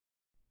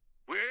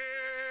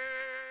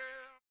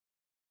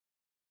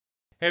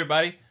Hey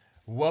everybody,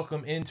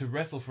 welcome into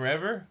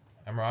WrestleForever.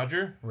 I'm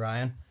Roger.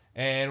 Ryan.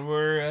 And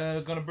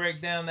we're going to break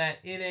down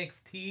that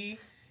NXT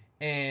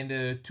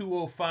and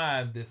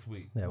 205 this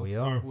week. We'll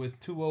start are. with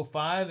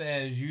 205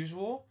 as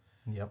usual.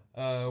 Yep.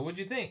 What'd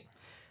you think?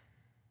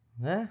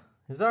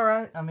 It's all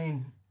right. I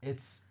mean, I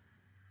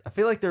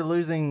feel like they're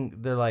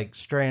like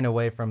straying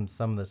away from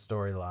some of the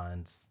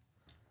storylines.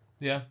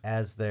 Yeah.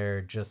 As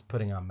they're just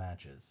putting on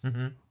matches.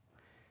 Mm-hmm.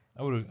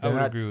 I would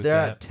agree with that.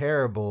 They're not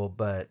terrible,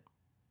 but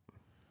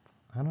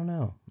I don't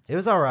know. It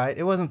was all right.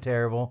 It wasn't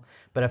terrible,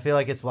 but I feel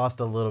like it's lost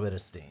a little bit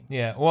of steam.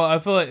 Yeah. Well, I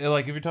feel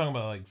like if you're talking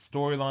about like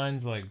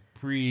storylines, like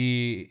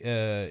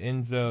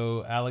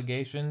pre-Enzo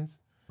allegations,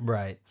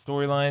 right?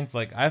 Storylines,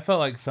 like I felt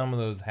like some of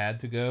those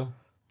had to go.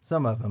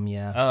 Some of them,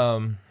 yeah.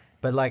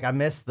 But like I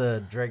missed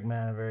the Drake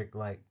Maverick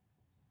like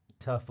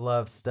tough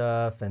love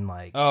stuff and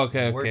like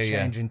we're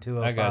changing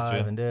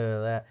 205 and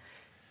that.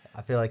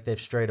 I feel like they've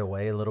strayed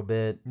away a little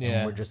bit. Yeah,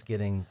 and we're just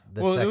getting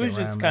the second round. Well, it was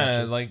just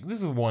kind of like this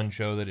is one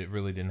show that it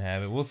really didn't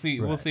have it. We'll see.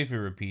 Right. We'll see if it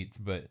repeats,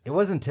 but it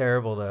wasn't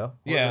terrible though.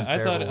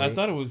 I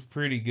thought it was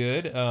pretty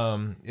good.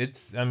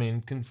 It's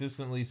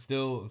consistently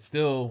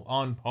still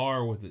on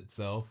par with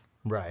itself.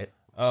 Right.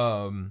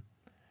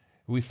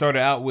 We started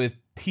out with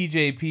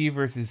TJP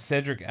versus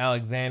Cedric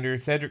Alexander.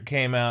 Cedric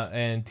came out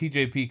and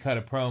TJP cut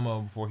a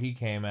promo before he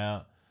came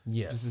out.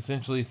 Yes. Just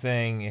essentially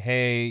saying,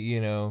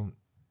 hey,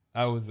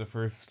 I was the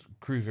first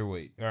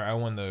cruiserweight, or I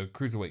won the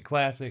Cruiserweight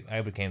Classic. I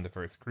became the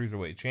first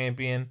Cruiserweight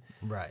champion.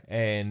 Right.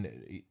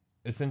 And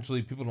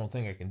essentially, people don't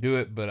think I can do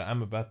it, but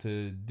I'm about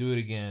to do it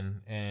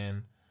again.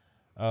 And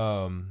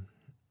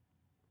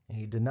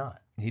he did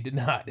not. He did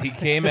not. He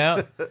came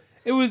out.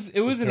 It was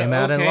an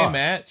okay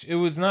match. It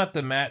was not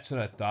the match that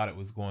I thought it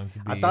was going to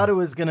be. I thought it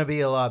was going to be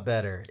a lot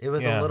better. It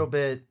was a little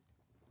bit.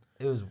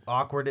 It was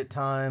awkward at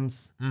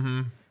times.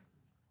 Mm-hmm.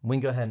 We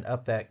can go ahead and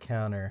up that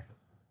counter.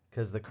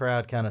 Because the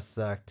crowd kind of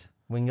sucked.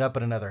 We can up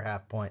it another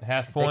half point.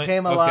 Half point? They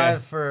came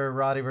alive for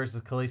Roddy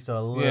versus Kalisto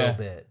a little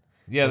bit.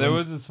 Yeah, there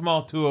was a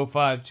small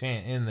 205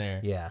 chant in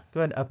there. Yeah. Go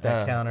ahead and up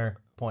that counter.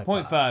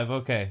 0.5,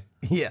 okay.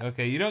 Yeah.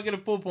 Okay, you don't get a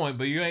full point,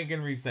 but you ain't going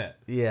to reset.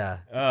 Yeah.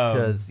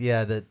 Because,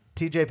 the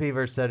TJP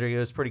versus Cedric, it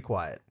was pretty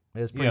quiet.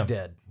 It was pretty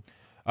dead.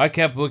 I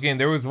kept looking.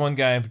 There was one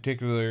guy in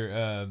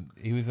particular,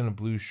 he was in a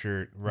blue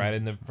shirt right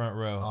in the front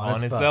row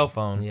on his cell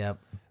phone. Yep.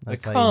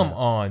 Like, come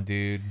on,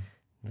 dude.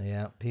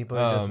 Yeah, people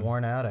are just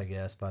worn out, I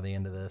guess, by the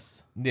end of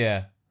this.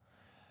 Yeah,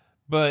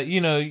 but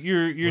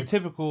your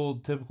typical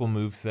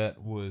moveset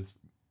was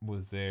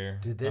there.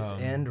 Did this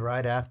end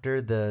right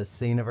after the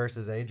Cena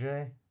versus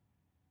AJ?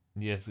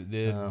 Yes, it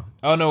did.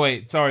 Oh no,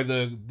 wait, sorry.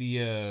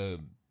 The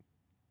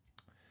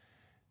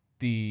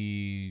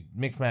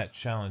mixed match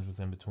challenge was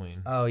in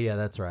between. Oh yeah,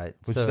 that's right.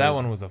 Which that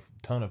one was a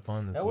ton of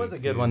fun. That was a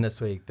good one this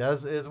week. That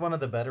is one of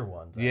the better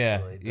ones.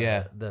 Actually.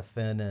 The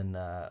Finn and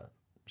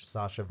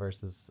Sasha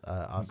versus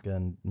Asuka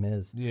and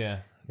Miz. Yeah,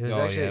 it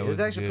was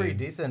actually pretty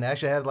decent. It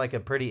actually had like a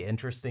pretty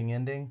interesting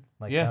ending,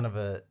 kind of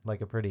a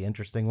pretty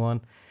interesting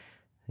one.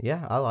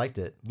 Yeah, I liked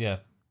it. Yeah.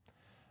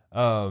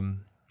 But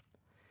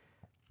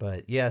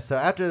yeah, so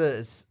after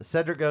the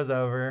Cedric goes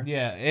over.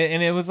 Yeah,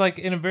 and it was like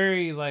in a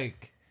very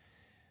like,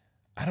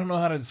 I don't know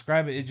how to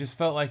describe it. It just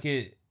felt like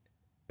it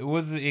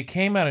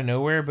came out of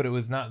nowhere, but it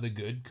was not the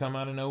good come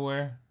out of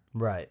nowhere.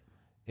 Right.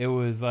 It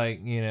was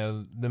like,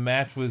 the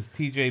match was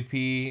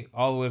TJP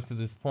all the way up to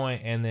this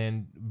point, and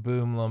then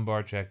boom,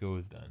 lumbar check, it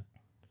was done.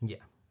 Yeah,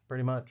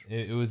 pretty much.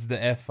 It was the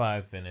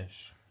F5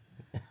 finish.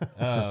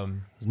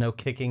 There's no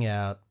kicking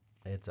out.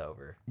 It's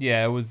over.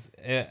 Yeah, it was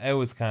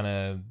kind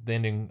of, the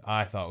ending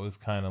I thought was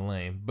kind of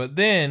lame. But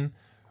then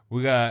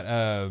we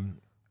got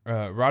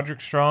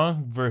Roderick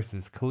Strong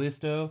versus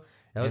Kalisto.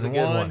 That was a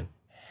good one.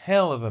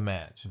 Hell of a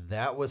match.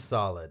 That was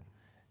solid.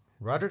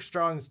 Roderick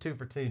Strong's 2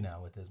 for 2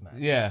 now with his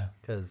matches. Yeah.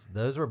 Because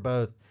those were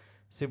both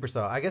super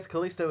solid. I guess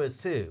Kalisto is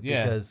too.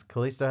 Yeah. Because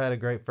Kalisto had a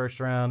great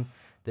first round.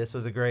 This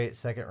was a great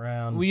second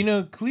round.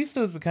 Well,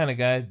 Kalisto's the kind of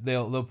guy,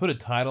 they'll put a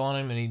title on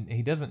him and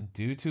he doesn't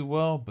do too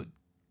well, but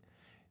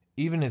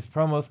even his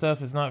promo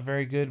stuff is not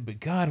very good.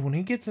 But God, when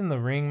he gets in the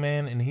ring,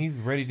 man, and he's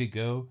ready to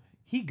go,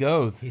 he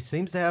goes. He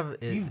seems to have...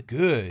 He's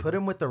good. Put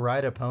him with the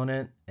right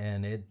opponent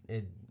and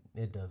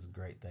it does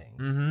great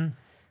things. Mm-hmm.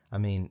 I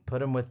mean,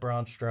 put him with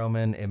Braun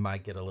Strowman, it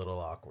might get a little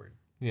awkward.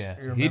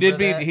 Yeah, he did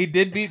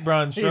beat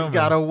Braun Strowman. He's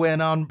got a win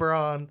on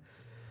Braun.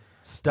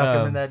 Stuck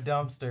him in that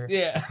dumpster.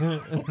 Yeah.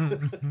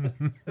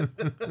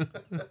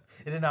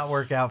 It did not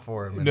work out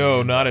for him.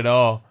 No, not at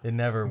all. It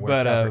never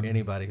works out for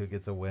anybody who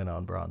gets a win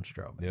on Braun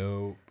Strowman.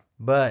 No.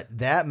 But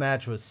that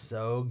match was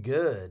so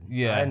good.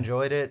 Yeah. I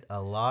enjoyed it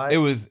a lot. It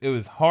was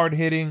hard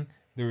hitting.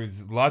 There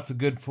was lots of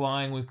good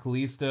flying with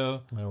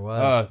Kalisto. There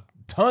was.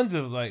 Tons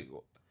of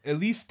at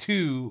least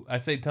 2, I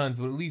say tons,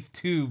 but at least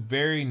 2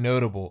 very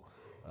notable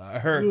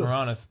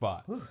Hurricanrana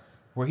spots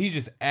where he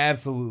just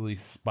absolutely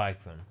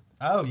spikes him.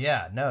 Oh,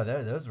 yeah. No,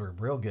 those were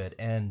real good.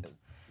 And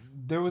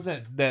there was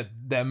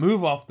that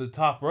move off the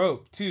top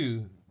rope,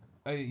 too.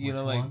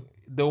 One?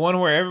 The one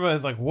where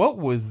everybody's like, what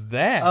was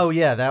that? Oh,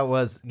 yeah. That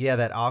was,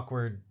 that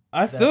awkward.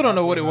 I still don't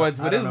know what it was,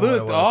 but it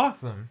looked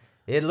awesome.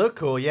 It looked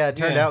cool. Yeah, it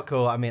turned out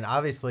cool. I mean,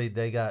 obviously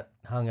they got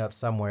hung up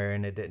somewhere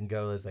and it didn't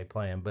go as they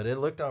planned, but it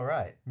looked all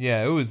right.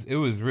 Yeah, it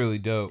was really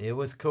dope. It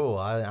was cool.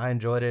 I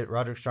enjoyed it.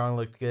 Roderick Strong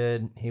looked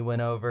good. He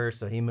went over,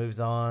 so he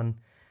moves on.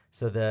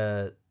 So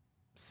the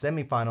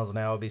semifinals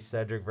now will be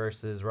Cedric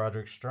versus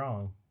Roderick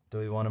Strong. Do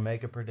we want to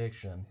make a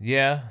prediction?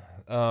 Yeah.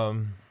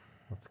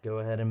 Let's go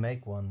ahead and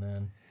make one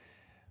then.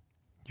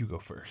 You go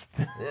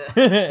first.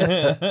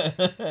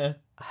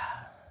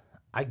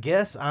 I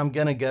guess I'm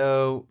going to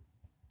go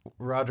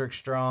Roderick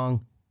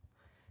Strong.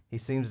 He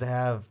seems to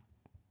have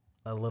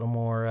a little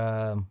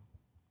more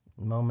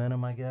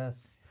momentum, I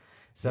guess.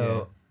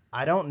 So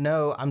I don't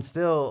know.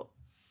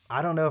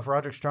 I don't know if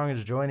Roderick Strong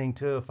is joining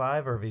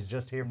 205 or if he's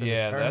just here for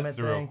this tournament thing. Yeah, that's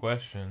the real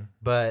question.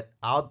 But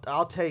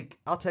I'll take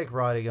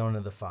Roddy going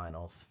to the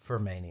finals for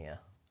Mania.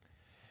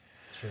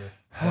 Sure.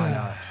 Why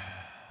not?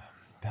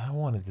 I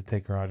wanted to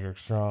take Roderick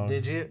Strong.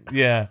 Did you?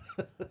 Yeah.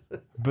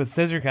 But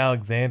Cedric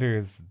Alexander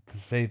is the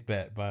safe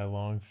bet by a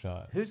long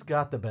shot. Who's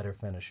got the better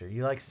finisher?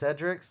 You like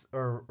Cedric's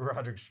or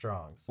Roderick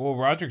Strong's? Well,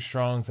 Roderick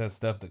Strong's has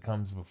stuff that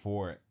comes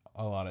before it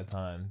a lot of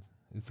times.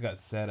 It's got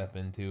setup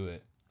into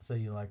it. So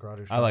you like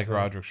Roderick Strong? I like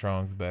Roderick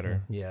Strong's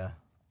better. Yeah.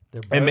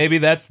 And maybe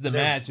that's the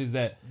match is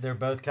that... They're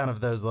both kind of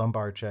those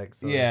lumbar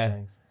checks. Yeah.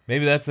 Things.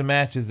 Maybe that's the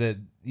match is that,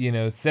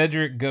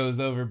 Cedric goes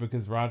over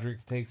because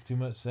Roderick takes too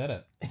much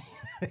setup.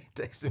 He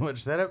takes too much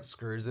setup,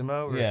 screws him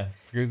over. Yeah,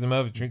 screws him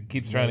over,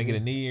 keeps trying to get a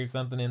knee or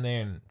something in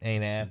there and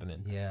ain't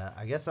happening. Yeah,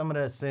 I guess I'm going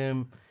to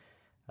assume...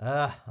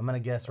 I'm going to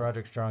guess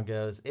Roderick Strong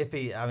goes.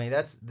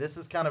 This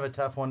is kind of a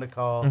tough one to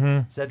call.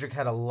 Mm-hmm. Cedric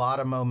had a lot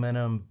of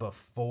momentum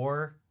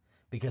before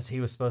because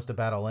he was supposed to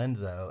battle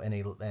Enzo and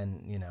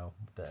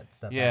that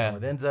stuff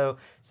happened with Enzo.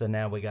 So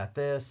now we got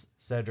this.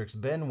 Cedric's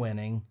been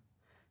winning.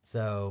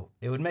 So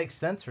it would make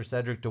sense for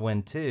Cedric to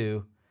win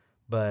too,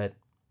 but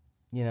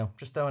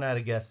just throwing out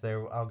a guess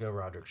there, I'll go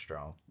Roderick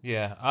Strong.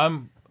 Yeah,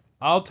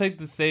 I'll take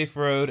the safe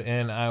road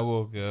and I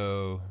will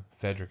go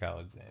Cedric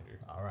Alexander.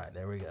 All right,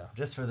 there we go.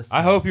 Just for the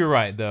I hope you're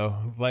right though.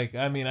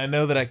 I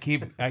know that I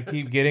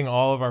keep getting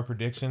all of our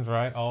predictions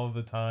right all of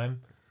the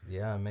time.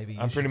 Yeah, maybe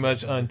I'm pretty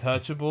much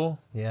untouchable.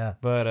 Yeah.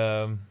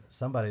 But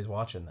somebody's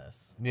watching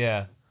this.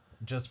 Yeah.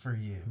 Just for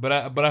you. But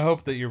I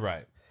hope that you're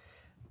right.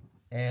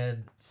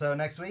 And so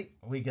next week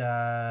we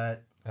got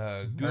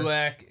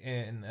Gulak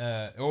and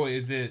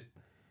is it?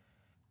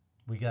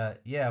 We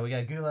got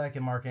Gulak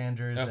and Mark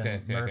Andrews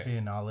and Murphy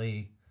and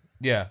Ali.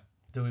 Yeah.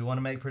 Do we want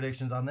to make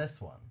predictions on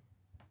this one?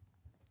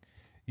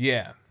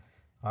 Yeah.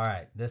 All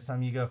right. This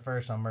time you go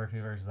first on Murphy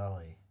versus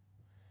Ali.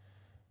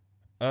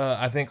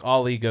 I think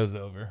Ali goes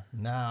over.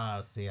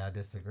 No, see, I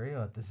disagree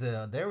with this.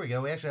 There we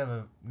go. We actually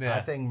have I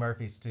think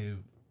Murphy's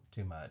too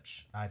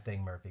much. I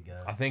think Murphy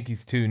goes. I think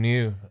he's too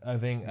new. I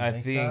think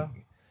so?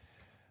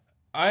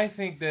 I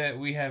think that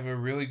we have a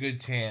really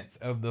good chance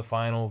of the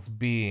finals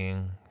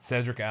being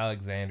Cedric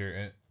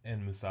Alexander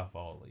and Mustafa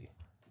Ali.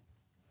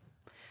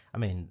 I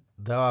mean,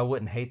 though I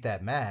wouldn't hate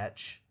that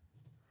match.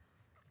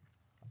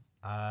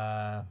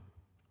 I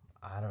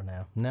don't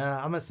know. No,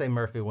 I'm gonna say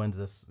Murphy wins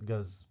this,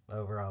 goes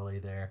over Ali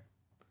there.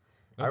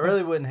 Okay. I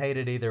really wouldn't hate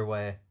it either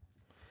way.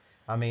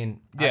 I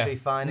mean, I'd be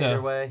fine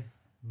either way,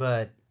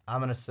 but I'm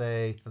going to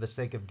say, for the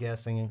sake of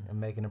guessing and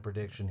making a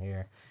prediction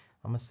here,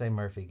 I'm going to say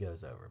Murphy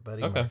goes over.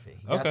 Buddy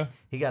Murphy.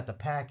 He got the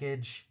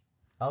package.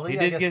 Ali,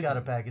 I guess, got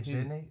a package,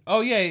 didn't he?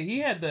 Oh, yeah. He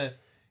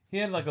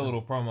had like a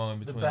little promo in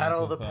between. The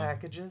Battle of the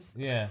Packages?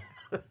 Yeah.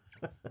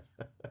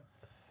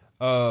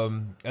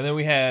 And then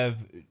we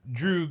have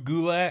Drew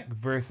Gulak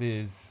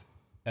versus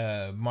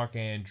Mark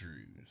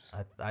Andrews.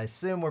 I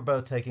assume we're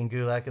both taking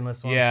Gulak in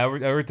this one. Yeah,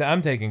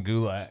 I'm taking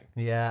Gulak.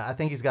 Yeah, I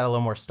think he's got a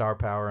little more star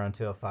power on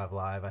 205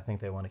 Live. I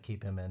think they want to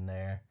keep him in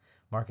there.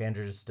 Mark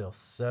Andrews is still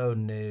so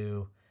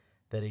new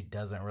that he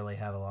doesn't really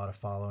have a lot of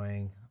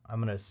following. I'm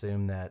going to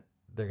assume that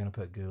they're going to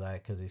put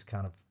Gulak because he's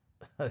kind of,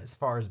 as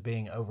far as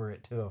being over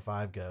at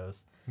 205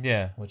 goes.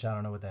 Yeah. Which I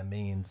don't know what that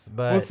means.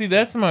 But well, see,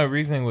 that's my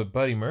reasoning with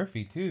Buddy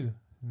Murphy, too.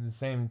 The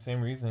same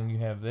reasoning you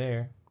have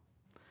there.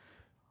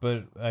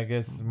 But I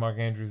guess Mark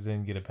Andrews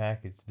didn't get a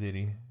package, did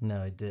he?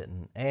 No, he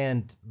didn't.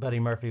 And Buddy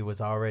Murphy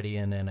was already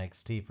in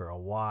NXT for a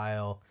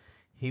while.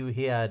 He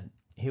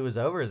was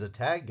over as a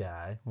tag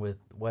guy with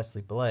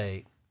Wesley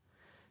Blake.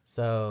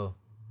 So,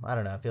 I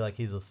don't know. I feel like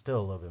he's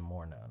still a little bit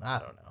more known. I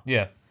don't know.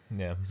 Yeah.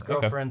 His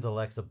girlfriend's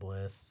Alexa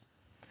Bliss.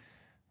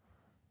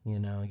 How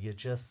you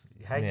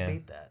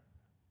beat that?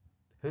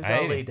 Who's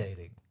Ali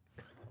dating?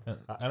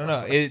 I don't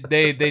know.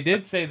 They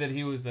did say that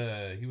he was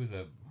a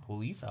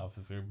police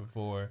officer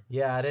before.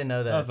 Yeah, I didn't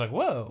know that. I was like,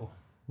 whoa.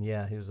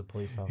 Yeah, he was a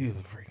police officer. He's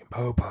a freaking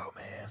popo,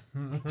 man.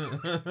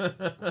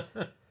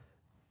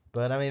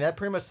 But I mean, that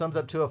pretty much sums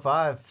up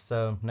 205.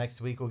 So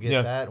next week we'll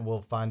get that and we'll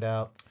find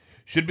out.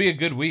 Should be a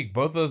good week.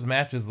 Both those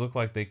matches look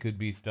like they could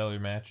be stellar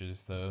matches.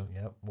 So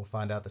yep, we'll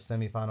find out the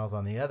semifinals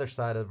on the other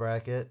side of the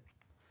bracket,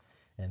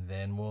 and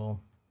then we'll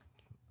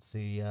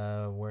see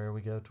where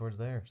we go towards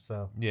there.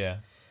 So yeah,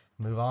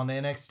 move on to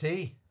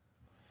NXT.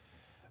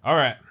 All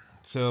right.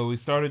 So we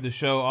started the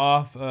show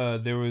off.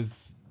 There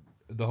was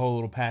the whole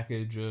little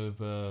package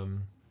of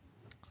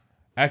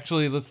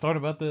Actually, let's start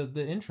about the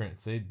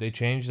entrance. They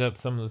changed up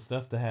some of the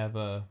stuff to have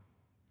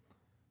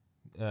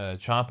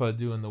Ciampa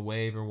doing the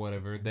wave or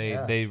whatever.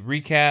 They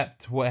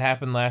recapped what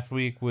happened last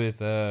week with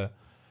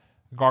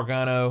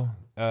Gargano.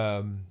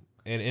 It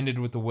ended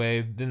with the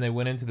wave. Then they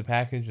went into the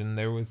package and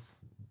there was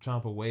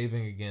Ciampa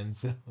waving again.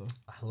 So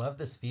I love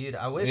this feud.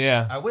 I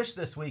wish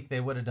this week they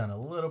would have done a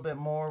little bit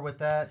more with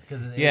that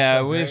because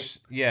I wish.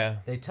 Yeah,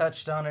 they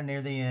touched on it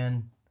near the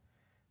end,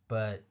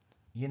 but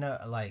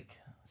like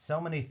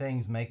so many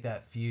things make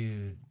that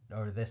feud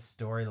or this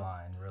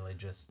storyline really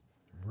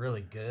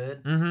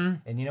good. Mm-hmm.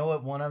 And you know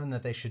what? One of them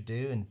that they should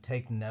do and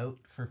take note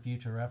for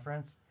future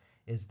reference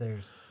is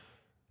there's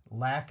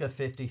lack of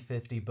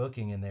 50-50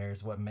 booking in there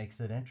is what makes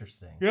it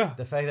interesting. Yeah.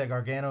 The fact that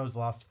Gargano's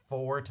lost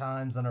 4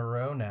 times in a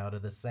row now to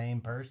the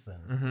same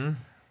person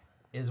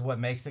is what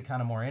makes it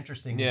kind of more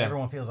interesting. Because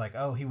everyone feels like,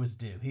 oh, he was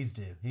due. He's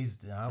due.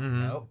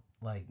 Nope.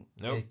 Like,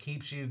 it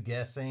keeps you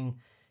guessing,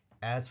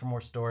 adds for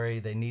more story.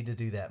 They need to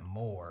do that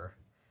more.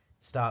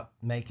 Stop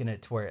making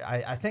it to where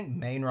I think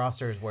main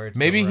roster is where it's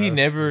maybe he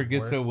never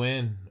gets a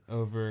win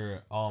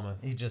over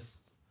Almas. He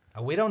just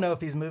we don't know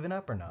if he's moving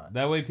up or not.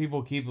 That way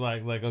people keep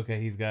like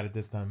okay, he's got it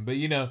this time. But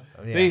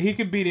he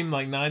could beat him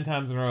like 9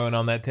 times in a row, and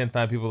on that 10th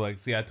time people are like,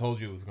 see, I told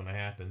you it was going to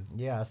happen.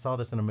 Yeah, I saw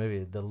this in a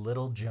movie, The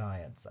Little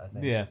Giants, I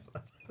think that's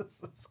what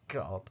this is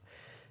called.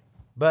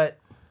 But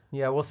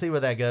yeah, we'll see where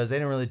that goes. They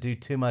didn't really do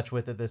too much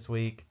with it this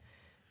week.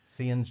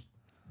 Cian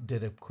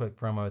did a quick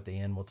promo at the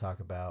end we'll talk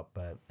about,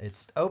 but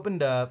it's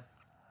opened up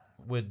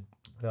with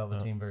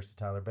Velveteen versus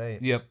Tyler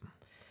Bate. Yep.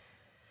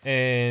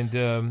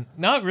 And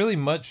not really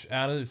much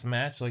out of this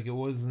match. Like, it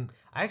wasn't...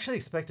 I actually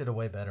expected a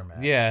way better match.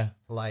 Yeah.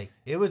 Like,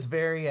 it was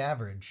very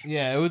average.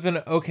 Yeah, it was an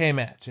okay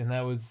match. And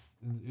that was,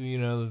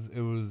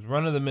 it was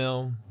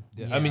run-of-the-mill.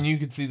 Yeah. I mean, you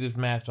could see this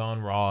match on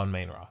Raw and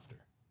main roster.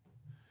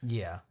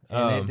 Yeah.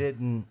 And it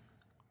didn't...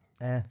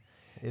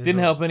 Didn't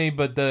help any,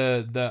 but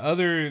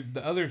the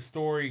other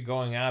story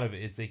going out of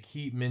it is they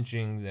keep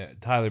mentioning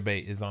that Tyler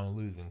Bate is on a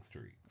losing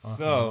streak.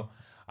 So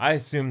I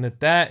assume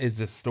that is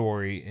a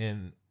story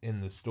in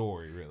the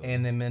story, really.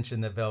 And they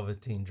mentioned that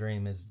Velveteen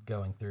Dream is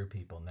going through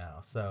people now.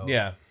 So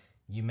yeah,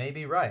 you may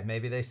be right.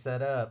 Maybe they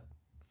set up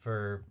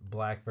for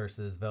Black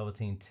versus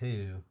Velveteen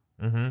 2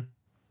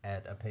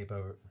 at a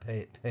takeover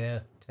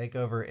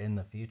in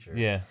the future.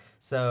 Yeah.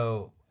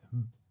 So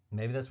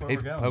maybe that's where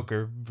we're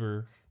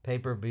going.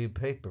 Pay-per-view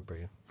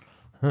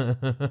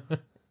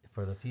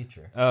for the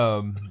future.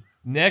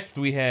 Next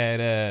we had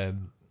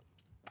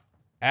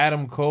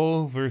Adam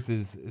Cole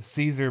versus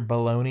Caesar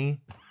Baloney.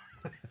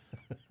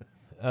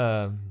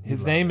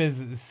 His name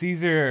is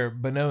Caesar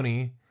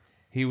Bononi.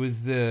 He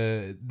was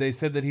they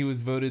said that he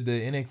was voted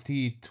the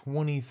NXT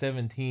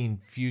 2017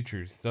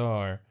 Future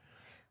Star.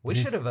 We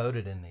should have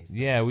voted in these things.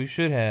 Yeah, we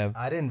should have.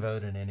 I didn't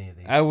vote in any of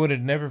these. I would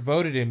have never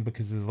voted him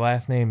because his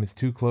last name is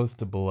too close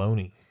to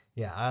Baloney.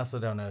 Yeah, I also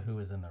don't know who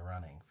was in the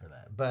running for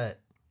that. But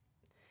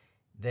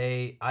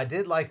I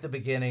did like the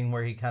beginning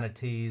where he kind of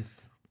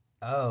teased,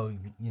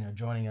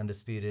 joining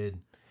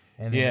Undisputed,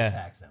 and then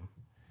attacks him.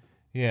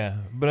 Yeah,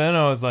 but I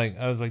know I was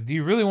like, do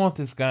you really want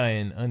this guy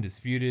in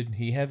Undisputed?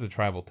 He has a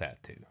tribal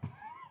tattoo.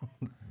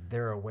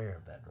 They're aware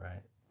of that,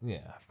 right?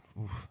 Yeah.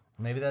 Oof.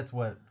 Maybe that's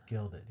what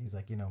killed it. He's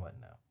like, you know what?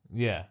 No.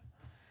 Yeah.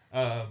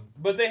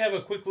 But they have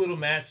a quick little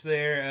match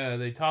there.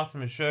 They toss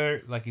him a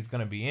shirt like he's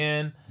gonna be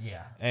in.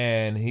 Yeah.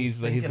 And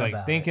he's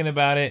like thinking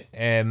about it,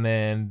 and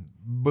then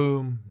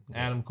boom,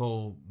 Adam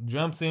Cole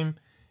jumps him.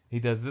 He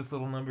does this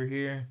little number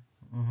here.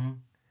 Mm-hmm.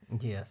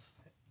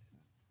 Yes.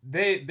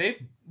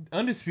 They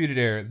Undisputed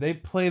Era, they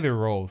play their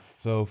roles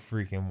so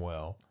freaking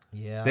well.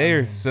 Yeah. They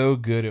are so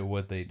good at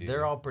what they do.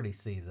 They're all pretty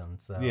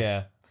seasoned, so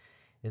yeah,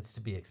 it's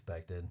to be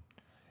expected.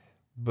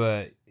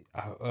 But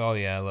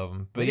I love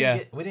them. But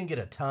we didn't get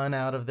a ton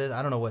out of this.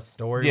 I don't know what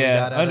story we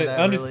got out of that.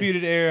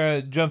 Undisputed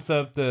Era jumps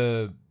up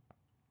the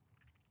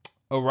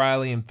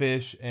O'Reilly and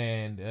Fish,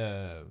 and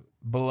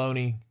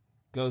Baloney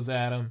goes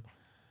at him.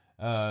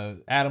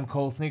 Adam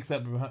Cole sneaks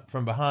up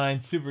from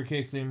behind, super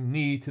kicks him,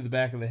 knee to the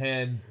back of the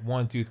head.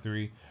 1, 2,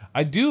 3.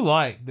 I do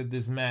like that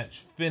this match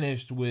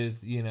finished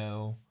with,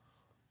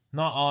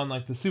 not on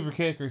like the super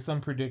kick or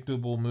some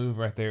predictable move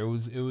right there.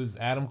 It was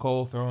Adam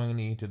Cole throwing a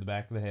knee to the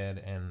back of the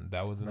head, and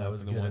that was enough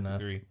for the 1, 2,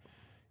 3.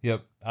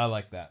 Yep, I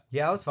like that.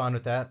 Yeah, I was fine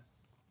with that.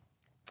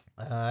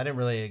 I didn't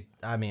really.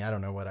 I mean, I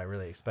don't know what I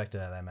really expected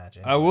out of that match.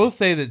 Anyway. I will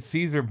say that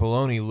Caesar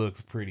Baloney looks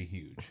pretty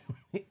huge.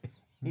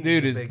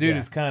 dude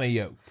is kind of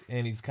yoked,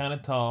 and he's kind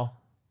of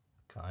tall.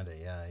 Kind of,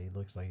 yeah. He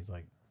looks like he's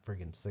like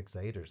freaking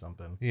 6'8" or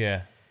something.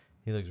 Yeah,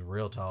 he looks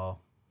real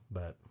tall,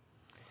 but.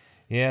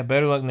 Yeah,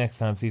 better luck next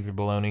time, Caesar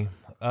Baloney.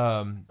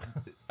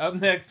 Up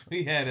next,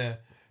 we had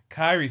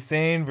Kairi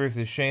Sane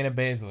versus Shayna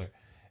Baszler.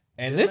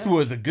 And this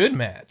was a good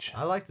match.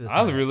 I liked this match.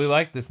 I really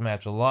liked this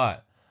match a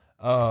lot.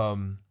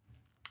 Kairi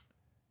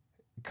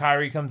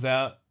comes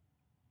out,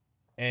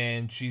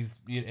 and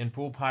she's in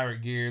full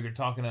pirate gear. They're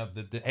talking up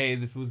that, hey,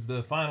 this was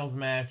the finals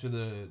match of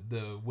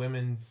the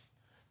women's,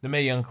 the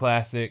Mae Young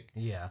Classic.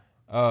 Yeah.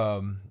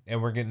 And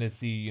we're getting to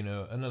see,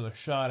 another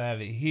shot at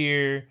it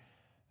here.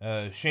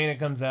 Shayna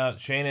comes out.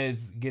 Shayna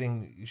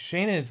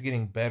is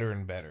getting better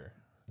and better.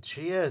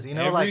 She is. You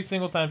know, every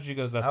single time she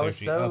goes out there,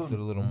 she ups it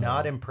a little more.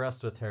 Not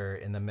impressed with her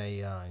in the Mae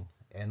Young.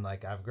 And,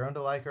 like, I've grown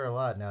to like her a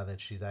lot now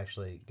that she's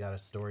actually got a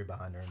story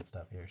behind her and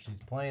stuff here. She's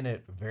playing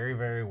it very,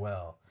 very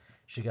well.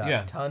 She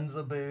got tons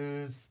of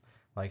boos.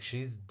 Like,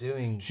 she's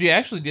doing... She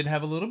actually did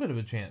have a little bit of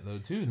a chant, though,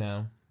 too,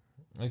 now.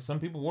 Like, some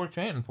people were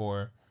chanting for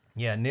her.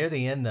 Yeah, near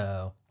the end,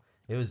 though,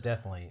 it was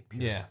definitely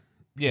pure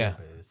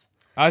boos.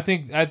 I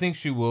think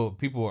she will...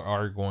 People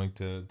are going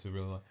to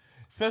really...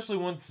 Especially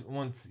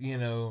once, you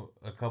know,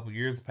 a couple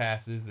years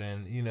passes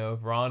and, you know,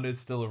 if Ronda's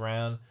still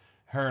around,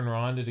 her and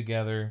Ronda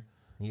together...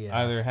 Yeah.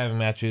 Either having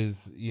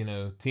matches, you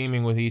know,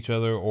 teaming with each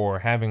other or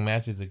having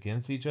matches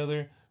against each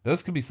other.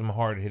 Those could be some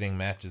hard-hitting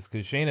matches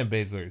because Shayna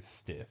Baszler is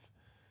stiff.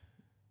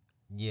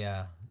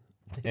 Yeah.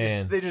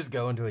 They just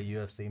go into a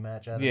UFC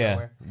match out of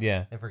nowhere.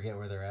 Yeah. And forget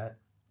where they're at.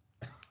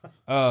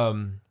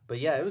 But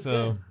yeah, it was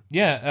good.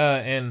 Yeah,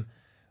 and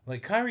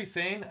like Kairi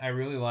Sane, I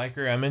really like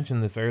her. I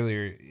mentioned this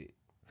earlier.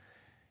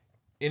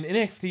 In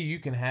NXT, you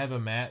can have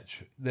a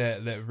match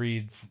that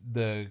reads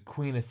the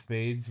Queen of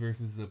Spades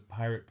versus the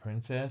Pirate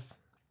Princess.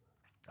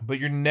 But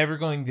you're never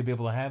going to be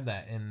able to have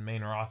that in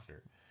main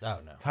roster. Oh,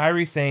 no.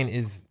 Kairi Sane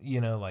is,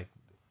 you know, like,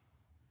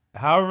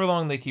 however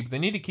long they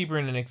need to keep her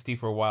in NXT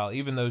for a while,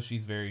 even though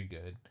she's very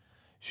good.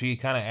 She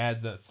kind of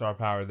adds that star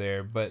power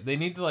there. But they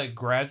need to, like,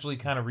 gradually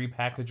kind of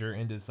repackage her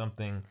into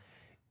something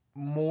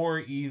more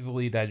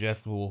easily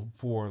digestible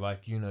for,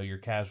 like, you know, your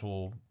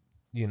casual,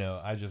 you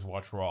know, I just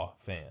watch Raw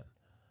fan.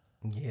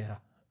 Yeah.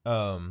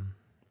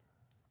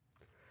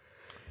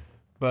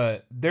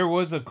 But there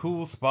was a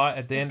cool spot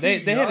at the end. They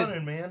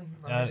had man.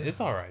 It's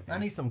all right. Dude. I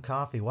need some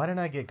coffee. Why didn't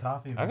I get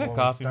coffee? I got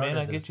coffee, man.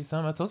 I get you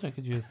some. I told you I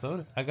could use a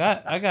soda. I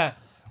got.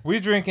 We're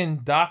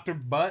drinking Dr.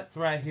 Butts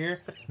right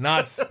here.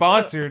 Not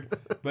sponsored,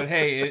 but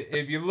hey,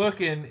 if you're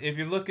looking,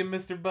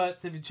 Mr.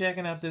 Butts, if you're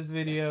checking out this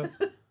video,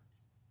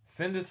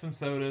 send us some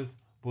sodas.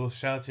 We'll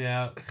shout you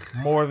out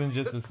more than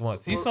just this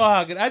once. You saw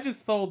how good I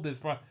just sold this.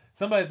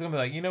 Somebody's gonna be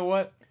like, you know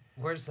what?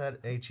 Where's that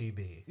HEB?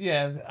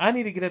 Yeah, I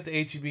need to get up to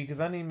HEB because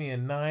I need me a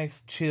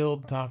nice,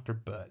 chilled Dr.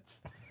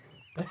 Butts.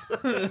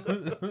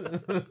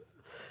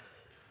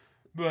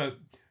 But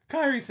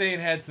Kairi Sane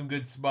had some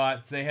good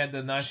spots. They had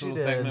the nice little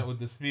segment with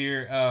the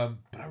spear.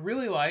 But I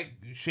really like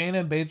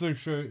Shayna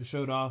Baszler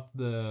showed off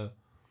that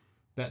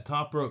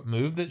top rope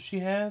move that she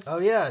has. Oh,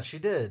 yeah, she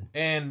did.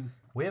 And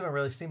we haven't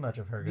really seen much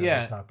of her go to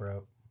the top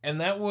rope. And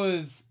that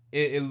was...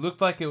 It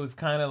looked like it was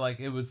kind of like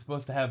it was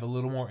supposed to have a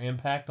little more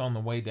impact on the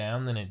way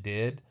down than it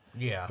did.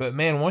 Yeah. But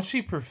man, once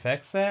she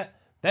perfects that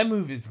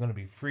move is going to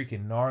be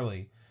freaking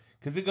gnarly.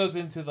 Because it goes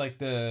into like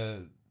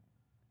the...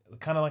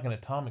 kind of like an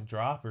atomic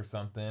drop or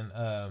something.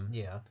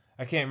 Yeah.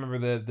 I can't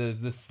remember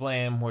the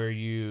slam where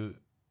you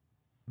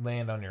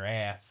land on your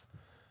ass.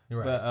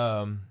 Right.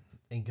 But,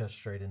 and go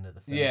straight into the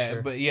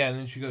finisher. Yeah, and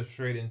then she goes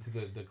straight into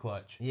the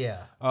clutch.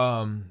 Yeah.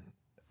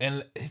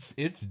 And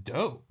it's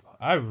dope.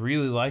 I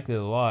really like it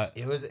a lot.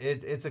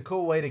 It's a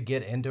cool way to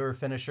get into her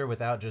finisher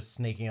without just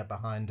sneaking up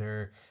behind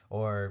her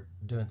or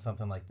doing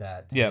something like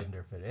that to get into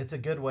her finisher. It's a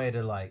good way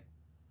to like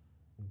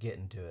get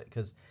into it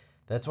because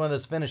that's one of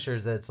those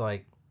finishers that's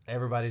like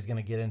everybody's going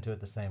to get into it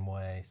the same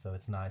way. So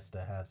it's nice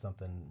to have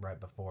something right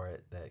before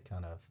it that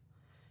kind of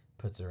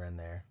puts her in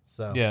there.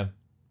 So yeah,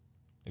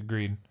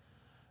 agreed.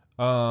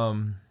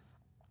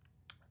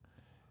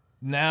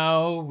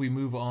 Now we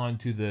move on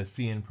to the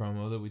CN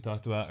promo that we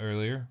talked about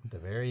earlier. At the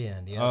very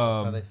end, yeah,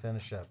 that's how they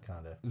finish up,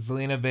 kind of.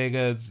 Zelina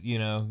Vega's,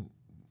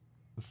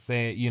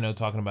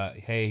 talking about,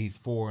 hey, he's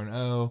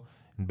 4-0.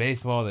 In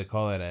baseball, they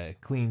call it a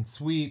clean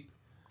sweep.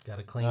 Got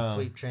a clean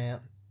sweep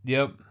chant.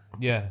 Yep,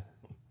 yeah.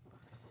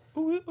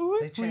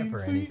 They chant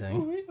for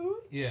anything.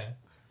 Yeah.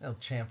 They'll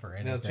chant for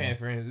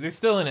anything. They're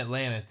still in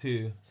Atlanta,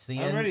 too.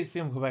 I'm ready to see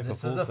them go back to Full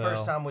Sail. This is the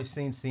first time we've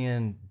seen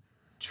CN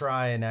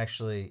try and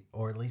actually,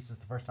 or at least it's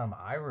the first time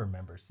I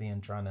remember seeing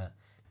trying to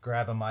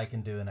grab a mic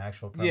and do an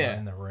actual promo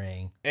in the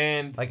ring.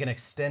 And like an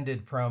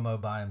extended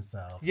promo by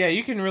himself. Yeah,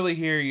 you can really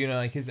hear,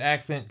 like his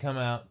accent come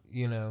out,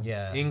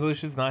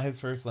 English is not his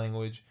first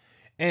language.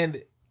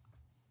 And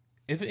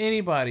if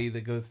anybody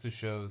that goes to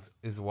shows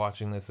is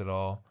watching this at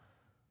all,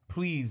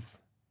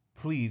 please,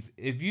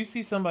 if you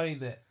see somebody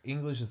that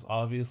English is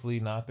obviously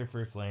not their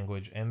first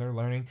language and they're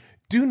learning,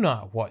 do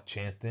not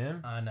chant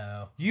them. I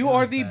know. You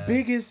are the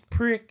biggest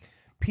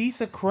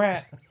piece of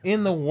crap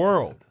in the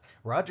world.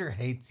 Roger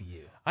hates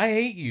you. I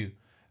hate you.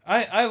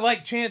 I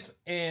like chants,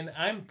 and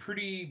I'm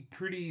pretty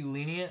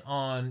lenient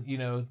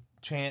on,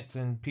 chants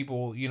and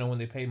people, when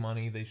they pay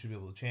money, they should be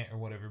able to chant or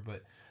whatever,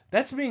 but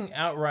that's being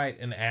outright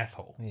an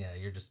asshole. Yeah,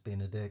 you're just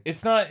being a dick.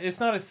 It's not a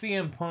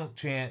CM Punk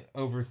chant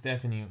over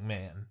Stephanie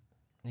McMahon.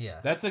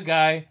 Yeah. That's a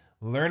guy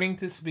learning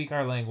to speak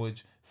our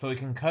language so he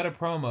can cut a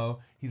promo.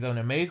 He's an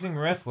amazing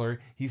wrestler.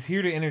 He's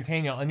here to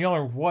entertain y'all, and y'all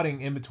are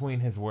whatting in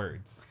between his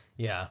words.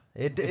 Yeah.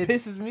 It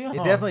pisses me off.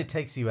 It definitely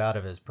takes you out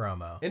of his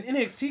promo. And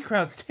NXT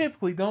crowds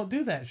typically don't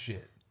do that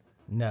shit.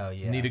 No,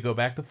 yeah. Need to go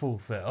back to Full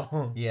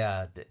Sail.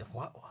 Yeah.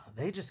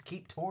 They just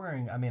keep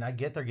touring. I mean, I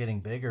get they're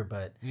getting bigger,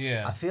 but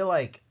yeah. I feel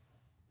like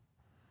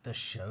the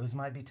shows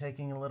might be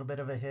taking a little bit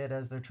of a hit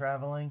as they're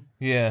traveling.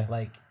 Yeah.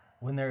 Like,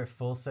 when they're at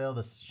Full Sail,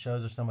 the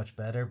shows are so much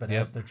better, but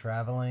as they're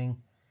traveling,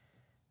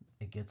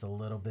 it gets a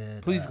little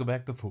bit... Please go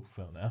back to Full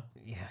Sail now.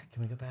 Yeah,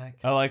 can we go back?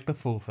 I like the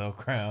Full Sail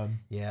crowd.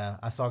 Yeah,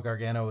 I saw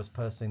Gargano was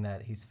posting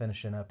that he's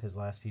finishing up his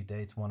last few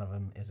dates. One of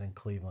them is in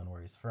Cleveland,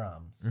 where he's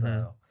from.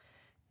 So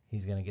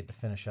he's going to get to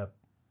finish up,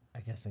 I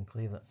guess, in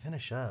Cleveland.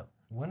 Finish up.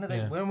 When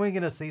are we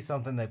going to see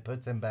something that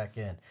puts him back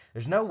in?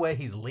 There's no way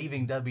he's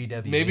leaving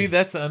WWE. Maybe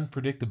that's the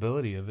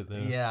unpredictability of it, though.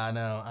 Yeah, I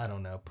know. I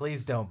don't know.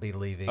 Please don't be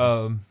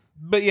leaving.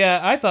 But yeah,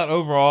 I thought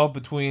overall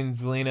between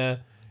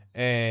Zelina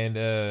and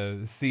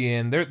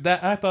CN,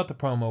 I thought the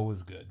promo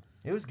was good.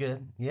 It was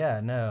good.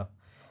 Yeah, no.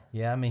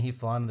 Yeah, I mean, he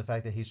flaunted the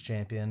fact that he's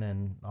champion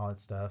and all that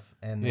stuff.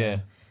 And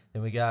then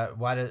we got,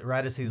 right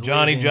as he's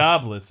Johnny leaving,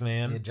 Jobless,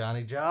 man. Yeah,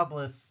 Johnny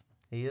Jobless.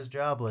 He is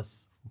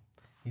jobless.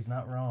 He's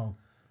not wrong.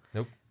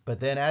 Nope. But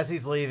then as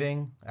he's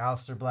leaving,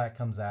 Aleister Black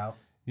comes out.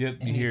 Yep,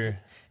 and you hear.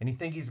 And you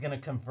think he's going to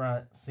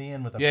confront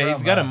CN with a promo. Yeah,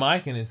 he's got a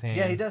mic in his hand.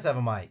 Yeah, he does have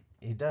a mic.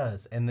 He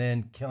does. And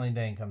then Killian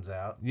Dane comes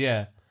out.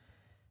 Yeah.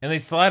 And they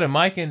slide a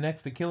mic in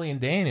next to Killian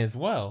Dane as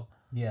well.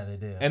 Yeah, they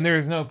do. And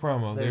there's no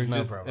promo. There's no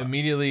just promo.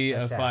 Immediately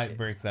a fight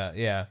breaks out.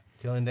 Yeah.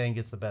 Killian Dane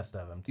gets the best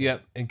of him, too.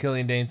 Yep, and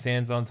Killian Dane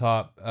stands on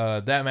top.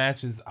 That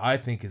match I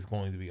think is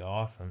going to be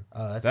awesome.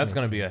 Oh, that's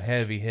going to be a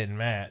heavy-hitting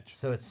match.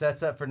 So it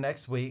sets up for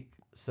next week.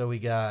 So we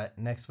got,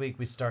 next week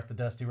we start the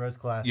Dusty Rhodes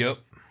Classic. Yep.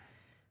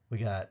 We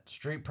got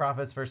Street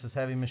Profits versus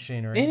Heavy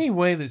Machinery. Any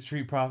way that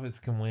Street Profits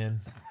can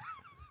win.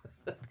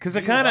 Because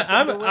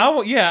I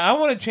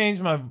want to change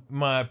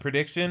my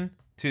prediction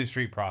to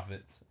Street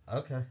Profits.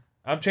 Okay.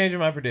 I'm changing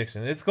my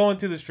prediction. It's going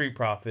to the Street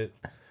Profits.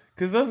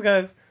 Because those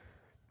guys,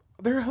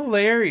 they're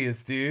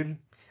hilarious, dude.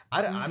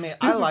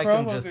 I like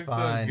them just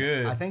fine. So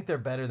good. I think they're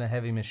better than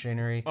Heavy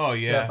Machinery. Oh,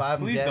 yeah. So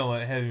please don't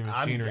let Heavy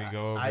Machinery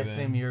go over I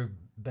assume you're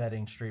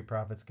betting Street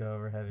Profits go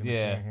over Heavy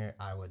Machinery here.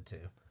 I would, too.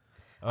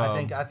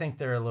 I think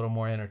they're a little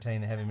more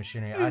entertaining than Heavy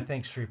Machinery. I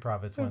think Street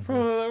Profits wins.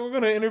 We're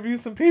going to interview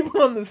some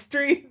people on the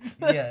streets.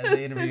 Yeah,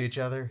 they interview each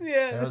other.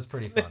 Yeah. That was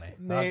pretty funny.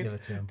 I'll give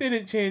it to them.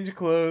 Didn't change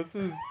clothes.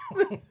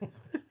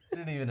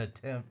 Didn't even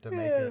attempt to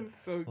make it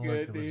so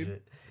good, dude.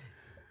 Legit.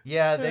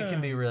 Yeah, they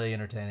can be really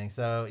entertaining.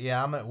 So,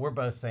 yeah, we're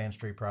both saying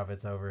Street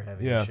Profits over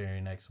Heavy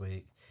Machinery next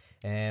week.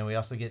 And we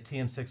also get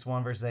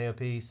TM61 versus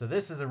AOP. So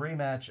this is a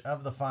rematch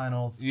of the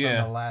finals from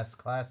the last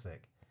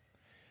Classic.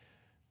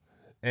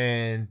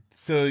 And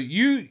so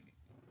you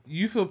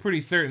feel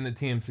pretty certain that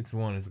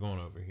TM61 is going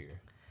over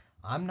here.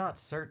 I'm not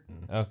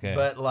certain. Okay.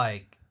 But,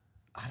 like,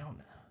 I don't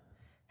know.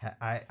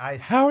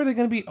 How are they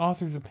going to beat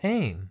Authors of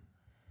Pain?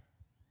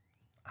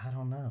 I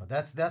don't know.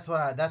 That's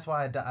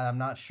why I'm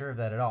not sure of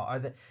that at all. Are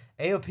the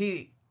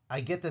AOP?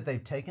 I get that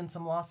they've taken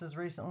some losses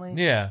recently.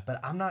 Yeah, but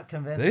I'm not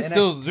convinced.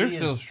 They're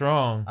still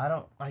strong.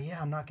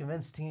 I'm not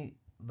convinced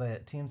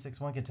that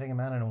TM61 can take them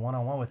out in a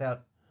 1-on-1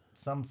 without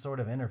some sort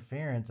of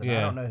interference, and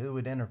I don't know who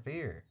would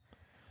interfere.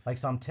 Like,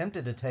 so I'm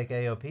tempted to take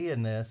AOP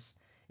in this,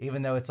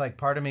 even though it's like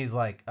part of me is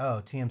like,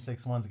 oh,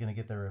 TM61's gonna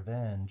get their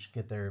revenge,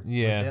 get their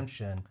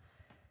redemption.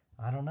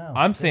 I don't know.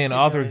 I'm saying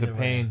Authors of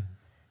Pain.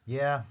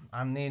 Yeah,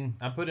 I mean,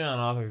 I'm putting on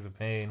Authors of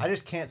Pain. I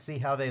just can't see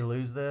how they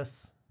lose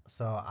this,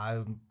 so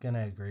I'm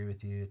gonna agree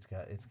with you. It's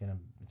got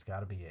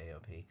to be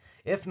AOP.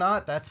 If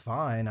not, that's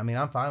fine. I mean,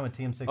 I'm fine with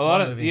TM61. A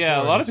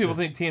lot of people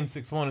think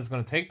TM61 is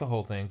going to take the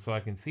whole thing, so I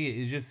can see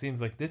it. It just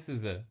seems like this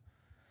is a.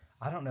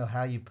 I don't know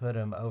how you put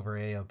them over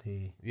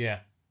AOP. Yeah.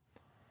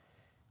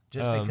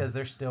 Just because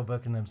they're still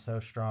booking them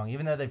so strong,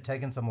 even though they've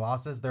taken some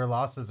losses, their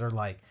losses are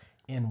like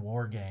in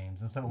war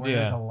games and stuff where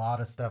there's a lot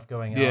of stuff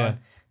going on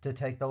to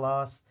take the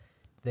loss.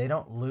 They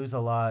don't lose a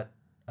lot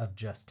of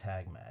just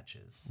tag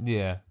matches.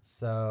 Yeah.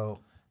 So.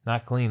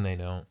 Not clean, they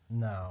don't.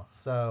 No.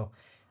 So,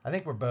 I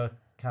think we're both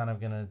kind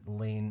of going to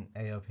lean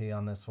AOP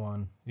on this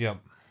one. Yep.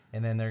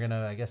 And then they're going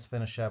to, I guess,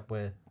 finish up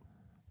with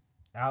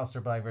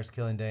Aleister Black versus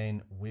Killian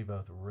Dane. We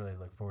both really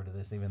look forward to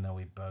this, even though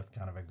we both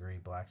kind of agree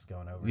Black's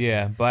going over.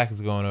 Yeah, Black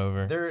is going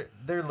over.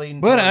 They're leaning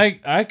but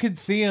towards... I could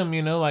see them,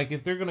 like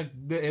if they're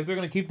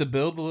gonna keep the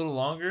build a little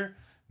longer,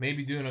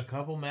 maybe doing a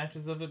couple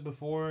matches of it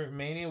before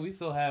Mania. We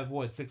still have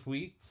 6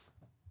 weeks?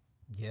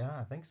 Yeah,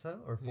 I think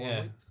so, or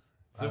 4 weeks.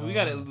 So we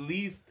got at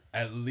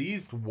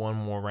least one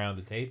more round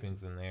of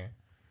tapings in there.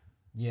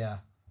 Yeah,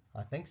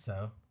 I think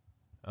so.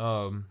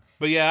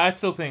 But yeah, I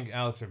still think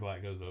Aleister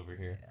Black goes over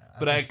here. Yeah,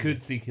 but I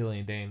could see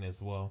Killian Dane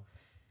as well.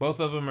 Both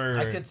of them are.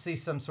 I could see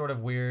some sort of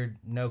weird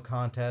no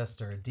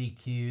contest or a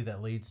DQ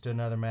that leads to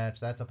another match.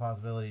 That's a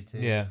possibility too.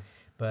 Yeah.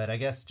 But I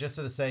guess just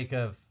for the sake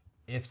of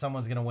if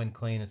someone's going to win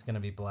clean, it's going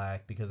to be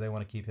Black because they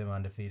want to keep him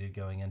undefeated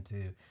going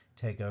into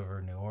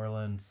TakeOver New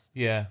Orleans.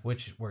 Yeah.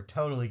 Which we're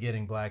totally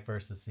getting Black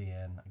versus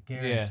CN.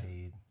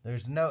 Guaranteed. Yeah.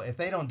 There's no. If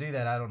they don't do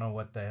that, I don't know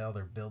what the hell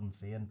they're building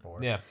CN for.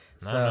 Yeah.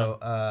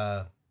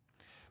 So.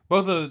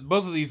 Both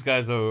of these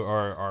guys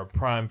are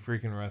prime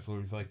freaking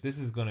wrestlers. Like, this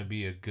is going to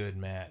be a good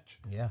match.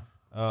 Yeah.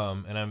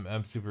 And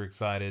I'm super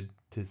excited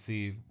to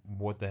see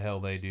what the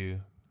hell they do.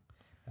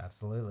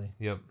 Absolutely.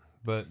 Yep.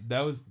 But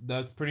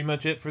that's pretty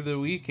much it for the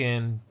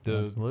weekend.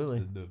 Absolutely.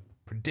 The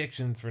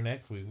predictions for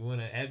next week. We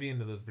want to add you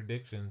into those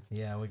predictions.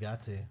 Yeah, we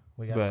got to.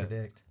 We got to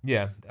predict.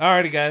 Yeah.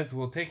 Alrighty, guys.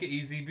 We'll take it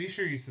easy. Be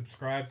sure you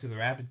subscribe to the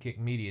Rapid Kick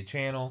Media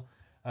channel.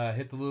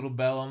 Hit the little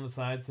bell on the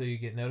side so you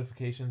get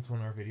notifications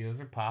when our videos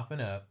are popping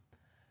up.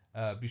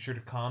 Be sure to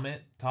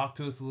comment. Talk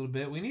to us a little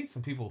bit. We need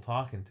some people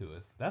talking to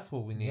us. That's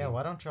what we need. Yeah,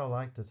 why don't y'all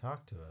like to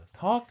talk to us?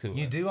 Talk to us.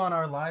 You do on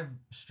our live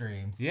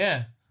streams.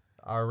 Yeah.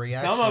 Our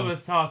reactions. Some of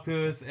us talk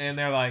to us and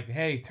they're like,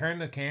 hey, turn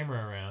the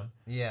camera around.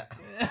 Yeah.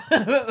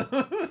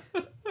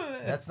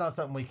 That's not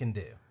something we can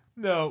do.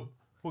 No.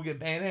 We'll get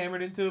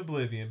panhammered into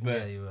oblivion. But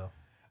yeah, you will.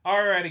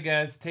 Alrighty,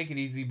 guys. Take it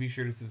easy. Be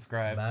sure to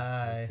subscribe.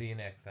 Bye. See you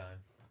next time.